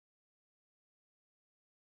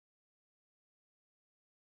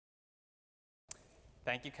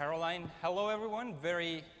Thank you, Caroline. Hello, everyone.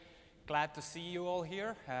 Very glad to see you all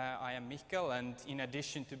here. I am Mikael, and in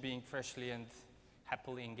addition to being freshly and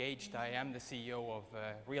happily engaged, I am the CEO of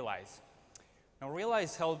Realize. Now,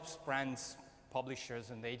 Realize helps brands, publishers,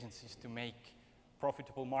 and agencies to make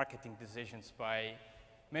profitable marketing decisions by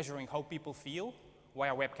measuring how people feel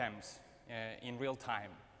via webcams in real time.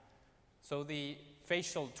 So the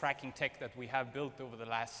facial tracking tech that we have built over the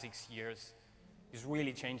last 6 years is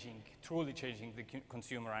really changing, truly changing the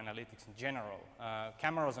consumer analytics in general.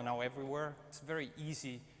 Cameras are now everywhere. It's very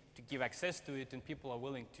easy to give access to it, and people are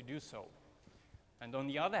willing to do so. And on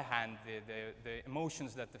the other hand, the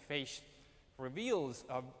emotions that the face reveals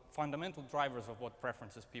are fundamental drivers of what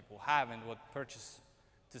preferences people have and what purchase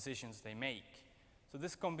decisions they make. So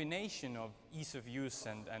this combination of ease of use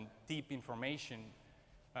and deep information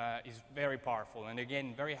is very powerful. And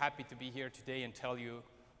again, very happy to be here today and tell you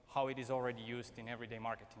how it is already used in everyday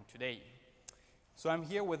marketing today. So I'm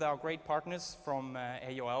here with our great partners from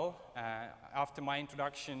AOL. After my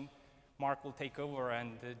introduction, Mark will take over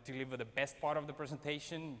and deliver the best part of the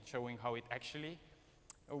presentation, showing how it actually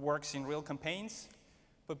works in real campaigns.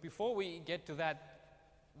 But before we get to that,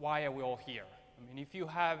 why are we all here? I mean, if you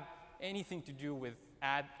have anything to do with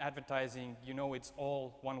advertising, you know it's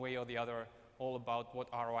all one way or the other, all about what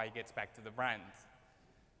ROI gets back to the brand.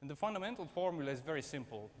 And the fundamental formula is very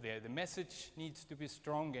simple. The message needs to be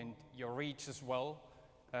strong and your reach as well.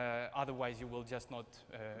 Otherwise, you will just not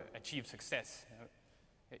achieve success.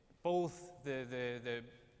 Both the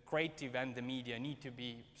creative and the media need to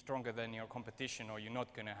be stronger than your competition, or you're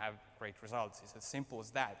not going to have great results. It's as simple as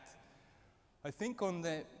that. I think on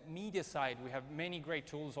the media side, we have many great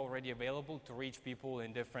tools already available to reach people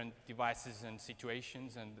in different devices and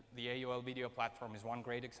situations, and the AOL video platform is one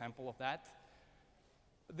great example of that.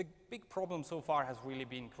 The big problem so far has really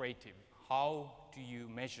been creative. How do you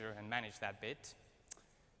measure and manage that bit?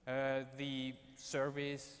 The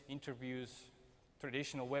surveys, interviews,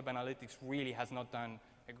 traditional web analytics really has not done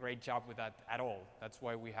a great job with that at all. That's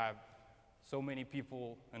why we have so many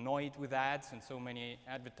people annoyed with ads and so many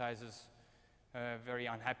advertisers very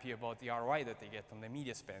unhappy about the ROI that they get on their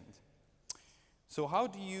media spend. So how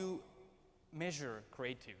do you measure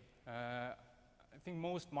creative? I think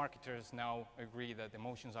most marketers now agree that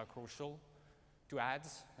emotions are crucial to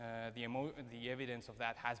ads. The evidence of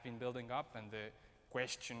that has been building up, and the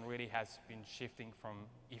question really has been shifting from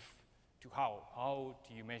if to how. How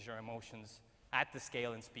do you measure emotions at the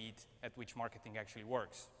scale and speed at which marketing actually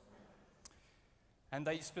works? And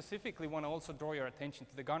I specifically want to also draw your attention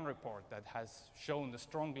to the Gunn report that has shown the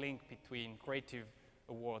strong link between creative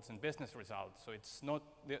awards and business results. So it's not,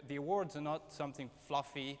 the awards are not something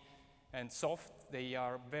fluffy and soft. They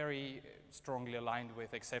are very strongly aligned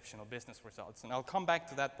with exceptional business results. And I'll come back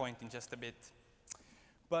to that point in just a bit.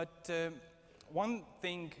 But one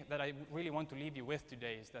thing that I really want to leave you with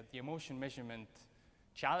today is that the emotion measurement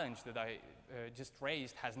challenge that I just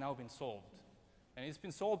raised has now been solved. And it's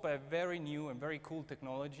been solved by a very new and very cool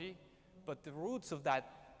technology, but the roots of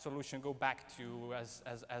that solution go back to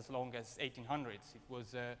as long as 1800s. It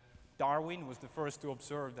was Darwin was the first to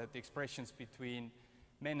observe that the expressions between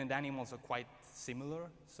men and animals are quite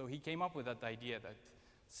similar. So he came up with that idea that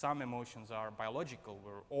some emotions are biological.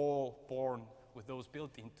 We're all born with those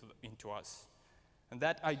built into us. And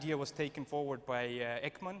that idea was taken forward by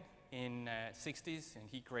Ekman in 60s, and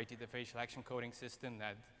he created the facial action coding system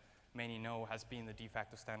that many know has been the de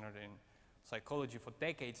facto standard in psychology for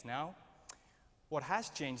decades now. What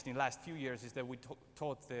has changed in the last few years is that we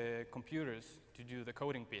taught the computers to do the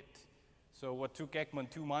coding bit. So what took Ekman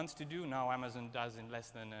 2 months to do, now Amazon does in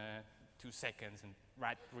less than 2 seconds, and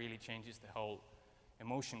that really changes the whole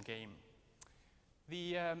emotion game.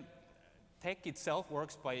 The tech itself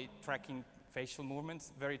works by tracking facial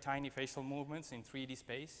movements, very tiny facial movements in 3D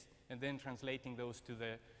space, and then translating those to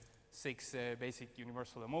the 6 basic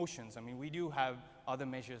universal emotions. I mean, we do have other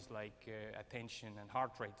measures like attention and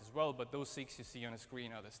heart rate as well, but those 6 you see on the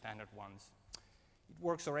screen are the standard ones. It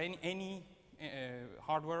works on any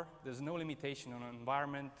hardware. There's no limitation on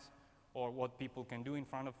environment or what people can do in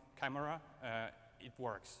front of camera. It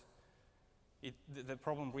works. The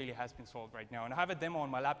problem really has been solved right now. And I have a demo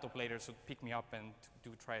on my laptop later, so pick me up and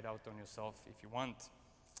do try it out on yourself if you want.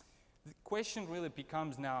 The question really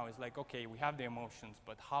becomes now is like, okay, we have the emotions,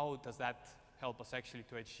 but how does that help us actually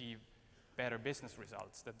to achieve better business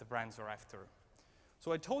results that the brands are after?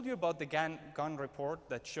 So I told you about the Gunn report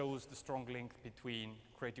that shows the strong link between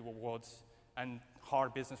creative awards and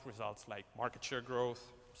hard business results like market share growth,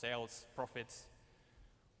 sales, profits.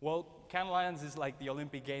 Well, Cannes Lions is like the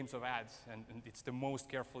Olympic Games of ads, and it's the most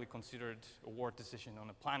carefully considered award decision on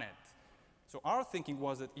the planet. So our thinking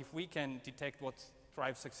was that if we can detect what's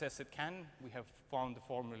drives success at Cannes, we have found the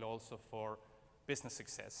formula also for business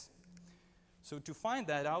success. So to find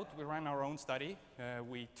that out, we ran our own study.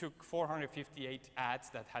 We took 458 ads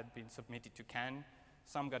that had been submitted to Cannes.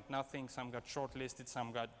 Some got nothing, some got shortlisted,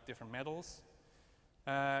 some got different medals.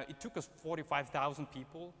 It took us 45,000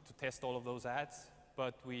 people to test all of those ads,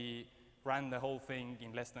 but we ran the whole thing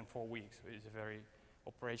in less than 4 weeks. So it's a very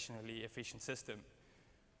operationally efficient system.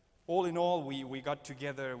 All in all, we got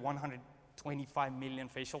together 125 million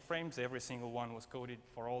facial frames. Every single one was coded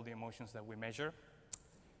for all the emotions that we measure.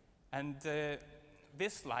 And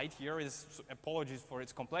this slide here is, apologies for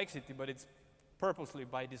its complexity, but it's purposely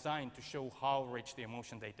by design to show how rich the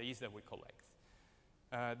emotion data is that we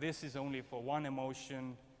collect. This is only for one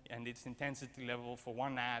emotion, and its intensity level for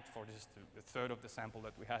one ad for just a third of the sample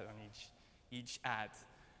that we had on each ad.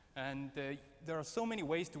 And there are so many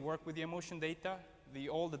ways to work with the emotion data.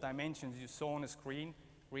 All the dimensions you saw on the screen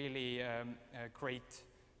really create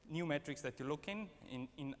new metrics that you look in.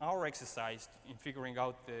 In our exercise, in figuring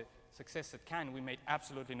out the success at Cannes, we made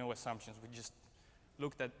absolutely no assumptions. We just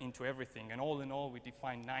looked into everything. And all in all, we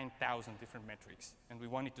defined 9,000 different metrics. And we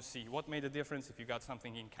wanted to see what made a difference if you got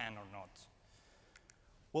something in Cannes or not.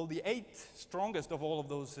 Well, the 8 strongest of all of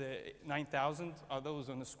those 9,000 are those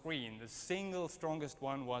on the screen. The single strongest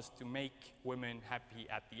one was to make women happy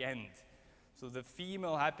at the end. So the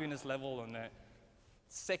female happiness level on the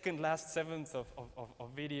second last seventh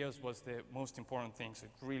of videos was the most important thing. So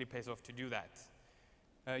it really pays off to do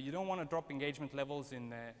that. You don't want to drop engagement levels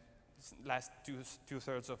in the last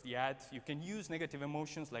two-thirds of the ad. You can use negative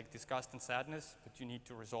emotions like disgust and sadness, but you need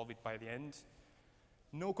to resolve it by the end.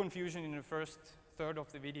 No confusion in the first third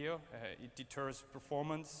of the video. It deters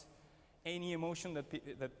performance. Any emotion that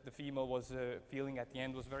the female was feeling at the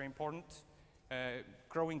end was very important.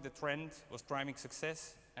 Growing the trend was driving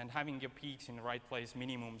success, and having your peaks in the right place,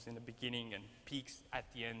 minimums in the beginning and peaks at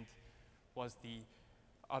the end, was the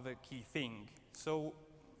other key thing. So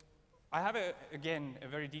I have, again, a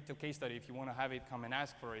very detailed case study. If you want to have it, come and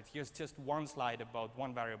ask for it. Here's just one slide about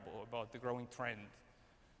one variable, about the growing trend.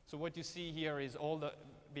 So what you see here is all the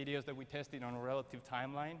videos that we tested on a relative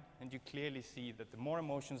timeline, and you clearly see that the more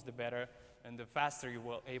emotions, the better, and the faster you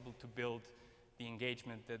were able to build the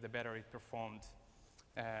engagement, the better it performed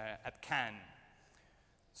at Cannes.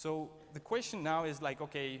 So the question now is like,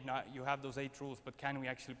 okay, now you have those 8 rules, but can we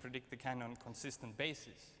actually predict the Cannes on a consistent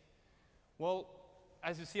basis? Well,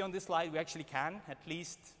 as you see on this slide, we actually can, at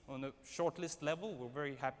least on a shortlist level. We're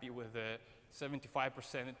very happy with the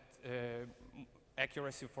 75%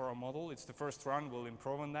 accuracy for our model. It's the first run, we'll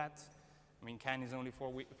improve on that. I mean, Cannes is only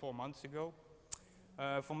 4 months ago.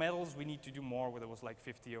 For medals, we need to do more, where there was like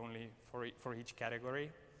 50 only for each category.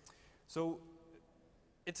 So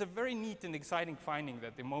it's a very neat and exciting finding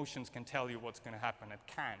that emotions can tell you what's going to happen at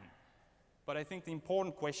Cannes. But I think the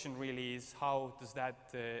important question really is, how does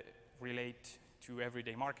that relate to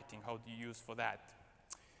everyday marketing? How do you use for that?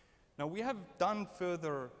 Now, we have done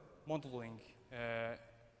further modeling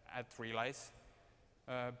at Realize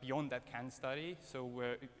beyond that Cannes study. So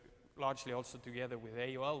we're largely also together with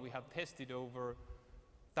AOL, we have tested over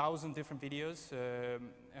 1,000 different videos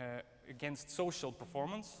against social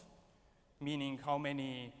performance, meaning how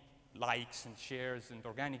many likes and shares and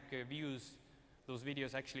organic views those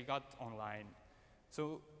videos actually got online.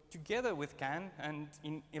 So together with Cannes and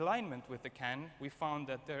in alignment with the Cannes, we found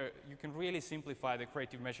that you can really simplify the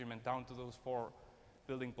creative measurement down to those 4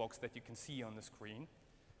 building blocks that you can see on the screen.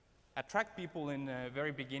 Attract people in the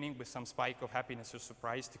very beginning with some spike of happiness or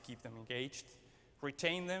surprise to keep them engaged.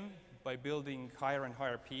 Retain them by building higher and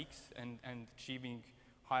higher peaks and achieving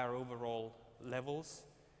higher overall levels.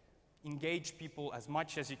 Engage people as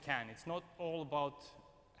much as you can. It's not all about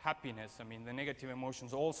happiness. I mean, the negative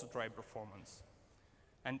emotions also drive performance.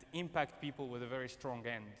 And impact people with a very strong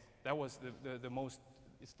end. That was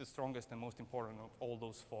it's the strongest and most important of all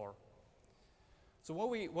those 4. So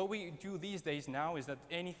what we do these days now is that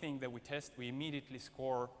anything that we test, we immediately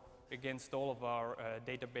score against all of our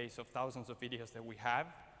database of thousands of videos that we have,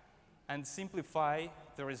 and simplify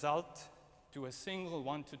the result to a single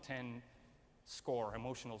 1 to 10 score,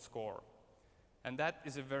 emotional score. And that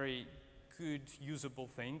is a very good, usable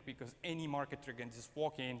thing, because any marketer can just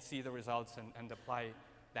walk in, see the results, and apply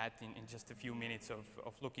that in just a few minutes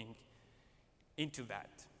of looking into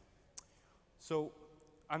that. So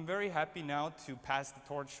I'm very happy now to pass the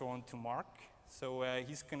torch on to Mark. So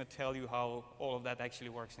he's going to tell you how all of that actually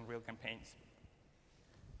works in real campaigns.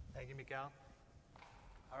 Thank you, Mikael.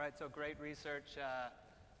 All right, so great research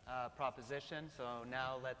proposition. So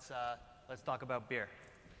now let's talk about beer.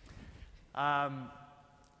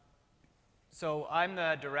 So I'm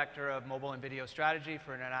the director of mobile and video strategy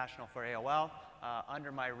for international for AOL.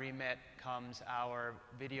 under my remit comes our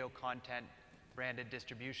video content branded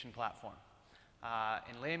distribution platform.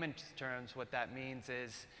 In layman's terms, what that means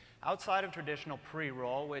is outside of traditional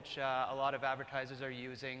pre-roll, which a lot of advertisers are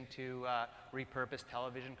using to repurpose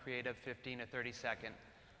television creative 15 to 30 second,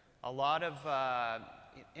 a lot of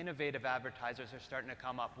innovative advertisers are starting to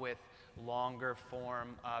come up with longer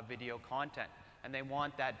form video content, and they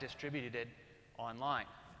want that distributed online.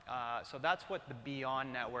 So that's what the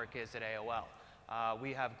Beyond Network is at AOL.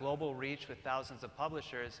 We have global reach with thousands of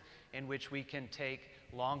publishers in which we can take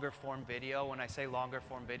longer form video. When I say longer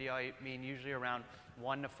form video, I mean usually around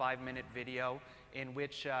 1 to 5 minute video in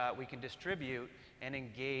which we can distribute and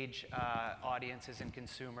engage audiences and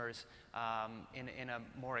consumers in a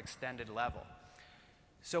more extended level.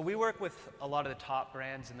 So we work with a lot of the top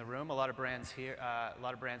brands in the room, a lot of brands here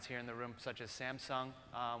in the room, such as Samsung.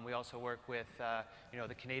 We also work with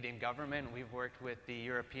the Canadian government. We've worked with the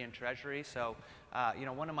European Treasury. So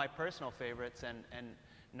one of my personal favorites, and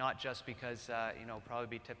not just because probably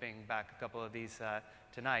be tipping back a couple of these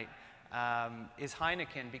tonight, is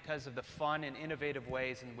Heineken, because of the fun and innovative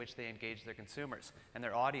ways in which they engage their consumers and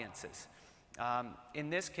their audiences.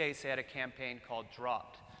 In this case, they had a campaign called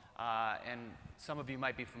Dropped. And some of you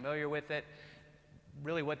might be familiar with it.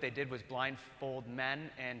 Really what they did was blindfold men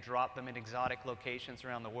and drop them in exotic locations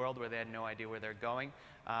around the world where they had no idea where they're going.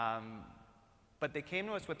 But they came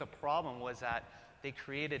to us with the problem was that they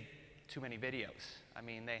created too many videos. I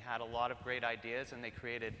mean, they had a lot of great ideas, and they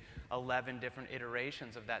created 11 different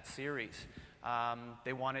iterations of that series.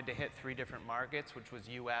 They wanted to hit 3 different markets, which was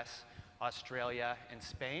US, Australia, and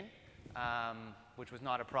Spain, which was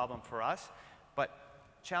not a problem for us. But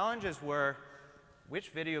challenges were,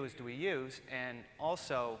 which videos do we use, and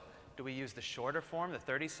also, do we use the shorter form, the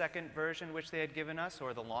 30-second version which they had given us,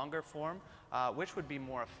 or the longer form, which would be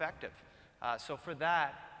more effective? So for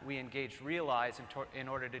that, we engaged Realize in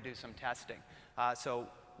order to do some testing. So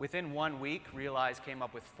within 1 week, Realize came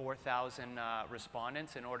up with 4,000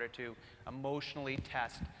 respondents in order to emotionally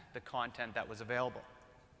test the content that was available.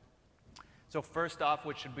 So first off,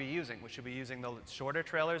 what should we be using? We should be using the shorter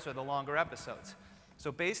trailers or the longer episodes.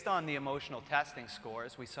 So based on the emotional testing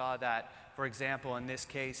scores, we saw that, for example, in this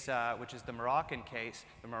case, which is the Moroccan case,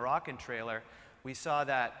 the Moroccan trailer, we saw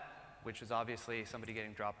that, which was obviously somebody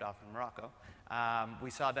getting dropped off in Morocco, we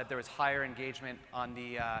saw that there was higher engagement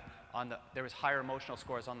there was higher emotional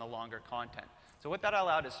scores on the longer content. So what that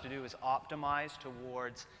allowed us to do is optimize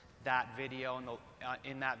towards that video and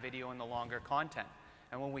in that video and the longer content.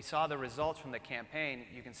 And when we saw the results from the campaign,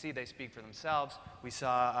 you can see they speak for themselves. We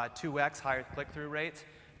saw 2x higher click-through rates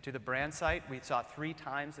to the brand site. We saw 3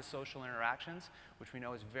 times the social interactions, which we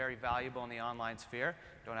know is very valuable in the online sphere.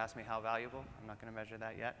 Don't ask me how valuable. I'm not going to measure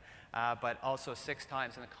that yet. But also 6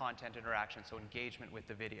 times in the content interaction, so engagement with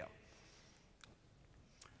the video.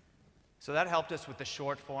 So that helped us with the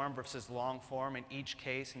short form versus long form in each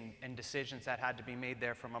case and decisions that had to be made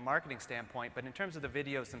there from a marketing standpoint. But in terms of the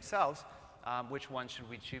videos themselves, which ones should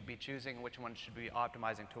we be choosing and which ones should we be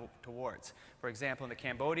optimizing towards. For example, in the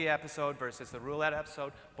Cambodia episode versus the roulette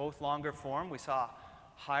episode, both longer form, we saw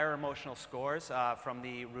higher emotional scores from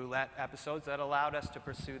the roulette episodes that allowed us to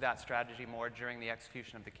pursue that strategy more during the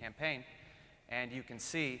execution of the campaign. And you can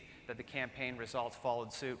see that the campaign results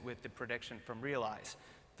followed suit with the prediction from Realize.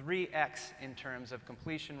 3x in terms of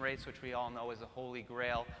completion rates, which we all know is a holy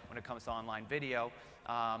grail when it comes to online video.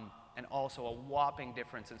 And also a whopping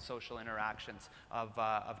difference in social interactions of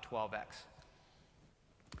 12x.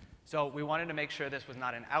 So we wanted to make sure this was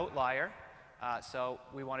not an outlier, so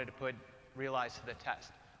we wanted to put Realize to the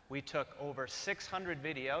test. We took over 600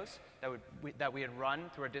 videos that we had run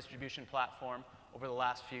through our distribution platform over the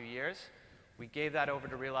last few years. We gave that over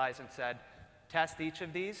to Realize and said, test each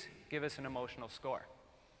of these, give us an emotional score.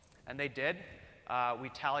 And they did. We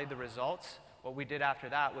tallied the results. What we did after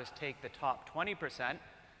that was take the top 20%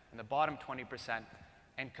 and the bottom 20%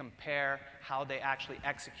 and compare how they actually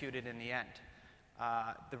executed in the end.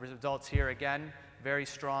 The results here, again, very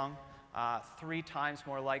strong. 3 times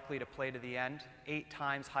more likely to play to the end, 8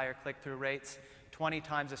 times higher click-through rates, 20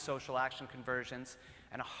 times the social action conversions,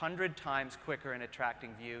 and 100 times quicker in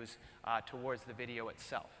attracting views towards the video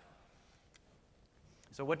itself.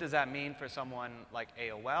 So what does that mean for someone like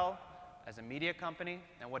AOL as a media company,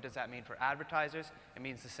 and what does that mean for advertisers? It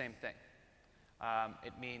means the same thing.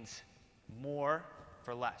 It means more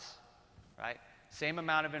for less, right? Same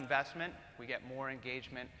amount of investment, we get more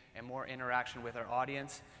engagement and more interaction with our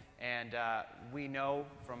audience. And we know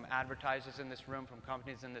from advertisers in this room, from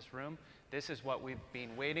companies in this room, this is what we've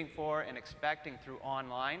been waiting for and expecting through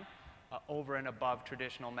online over and above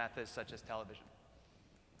traditional methods such as television.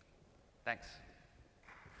 Thanks.